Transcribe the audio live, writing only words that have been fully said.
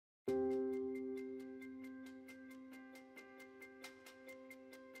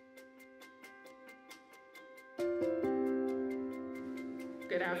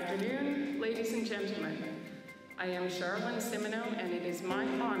Good afternoon, ladies and gentlemen. I am Charlene Simoneau, and it is my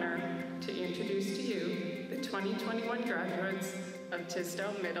honor to introduce to you the 2021 graduates of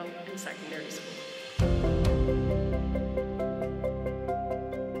Tisdale Middle and Secondary School.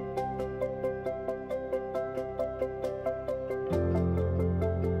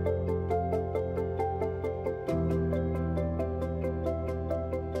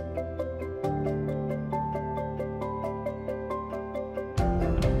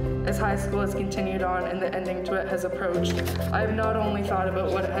 As high school has continued on and the ending to it has approached, I have not only thought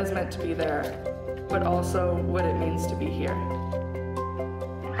about what it has meant to be there, but also what it means to be here.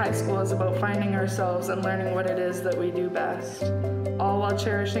 High school is about finding ourselves and learning what it is that we do best, all while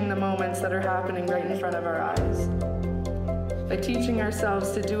cherishing the moments that are happening right in front of our eyes. By teaching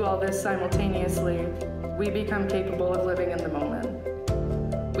ourselves to do all this simultaneously, we become capable of living in the moment.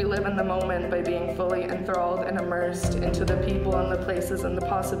 We live in the moment by being fully enthralled and immersed into the people and the places and the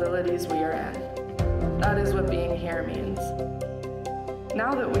possibilities we are in. That is what being here means.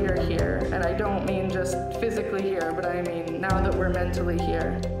 Now that we are here, and I don't mean just physically here, but I mean now that we're mentally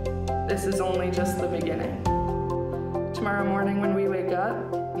here, this is only just the beginning. Tomorrow morning when we wake up,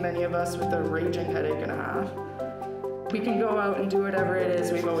 many of us with a raging headache and a half, we can go out and do whatever it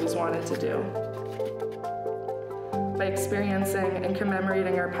is we've always wanted to do. By experiencing and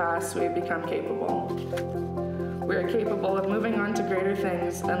commemorating our past, we have become capable. We are capable of moving on to greater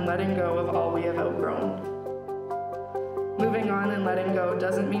things and letting go of all we have outgrown. Moving on and letting go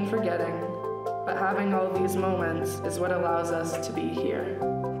doesn't mean forgetting, but having all these moments is what allows us to be here.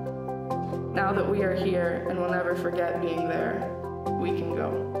 Now that we are here and will never forget being there, we can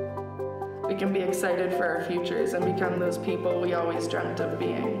go. We can be excited for our futures and become those people we always dreamt of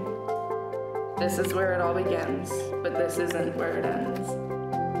being. This is where it all begins, but this isn't where it ends.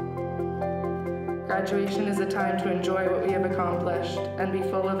 Graduation is a time to enjoy what we have accomplished and be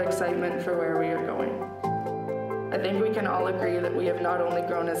full of excitement for where we are going. I think we can all agree that we have not only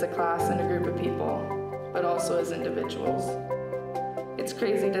grown as a class and a group of people, but also as individuals. It's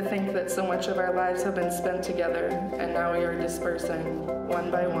crazy to think that so much of our lives have been spent together, and now we are dispersing,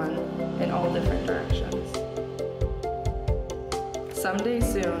 one by one, in all different directions. Someday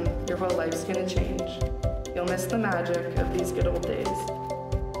soon, your whole life's gonna change. You'll miss the magic of these good old days.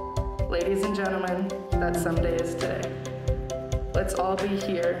 Ladies and gentlemen, that someday is today. Let's all be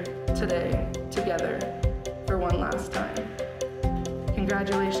here today, together, for one last time.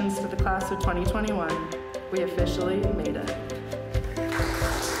 Congratulations to the class of 2021. We officially made it.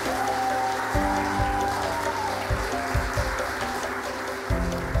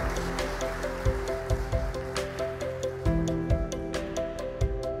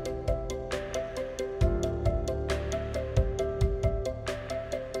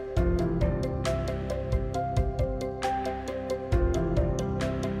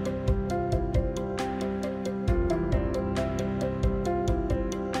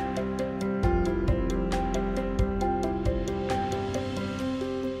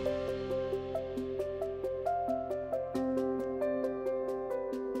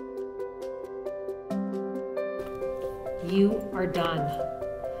 You are done.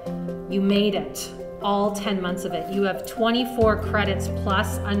 You made it, all 10 months of it. You have 24 credits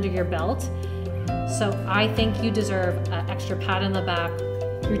plus under your belt. So I think you deserve an extra pat on the back.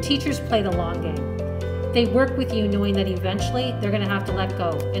 Your teachers play the long game. They work with you knowing that eventually they're gonna have to let go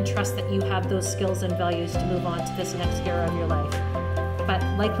and trust that you have those skills and values to move on to this next era of your life. But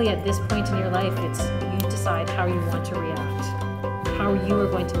likely at this point in your life, it's you decide how you want to react, how you are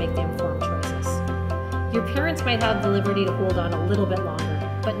going to make the informed choices. Your parents might have the liberty to hold on a little bit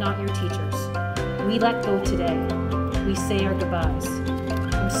longer, but not your teachers. We let go today. We say our goodbyes.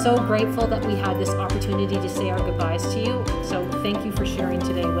 I'm so grateful that we had this opportunity to say our goodbyes to you, so thank you for sharing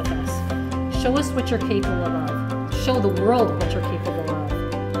today with us. Show us what you're capable of. Show the world what you're capable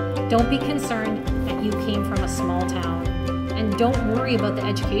of. Don't be concerned that you came from a small town, and don't worry about the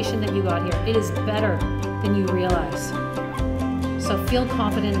education that you got here. It is better than you realize. So feel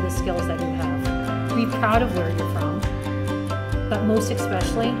confident in the skills that you have. Be proud of where you're from, but most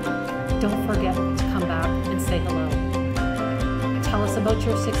especially, don't forget to come back and say hello. Tell us about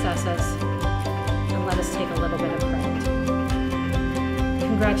your successes, and let us take a little bit of credit.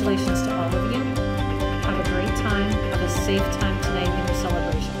 Congratulations to all of you. Have a great time. Have a safe time tonight in your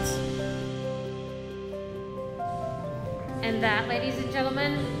celebrations. And that, ladies and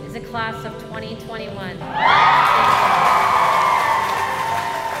gentlemen, is a class of 2021.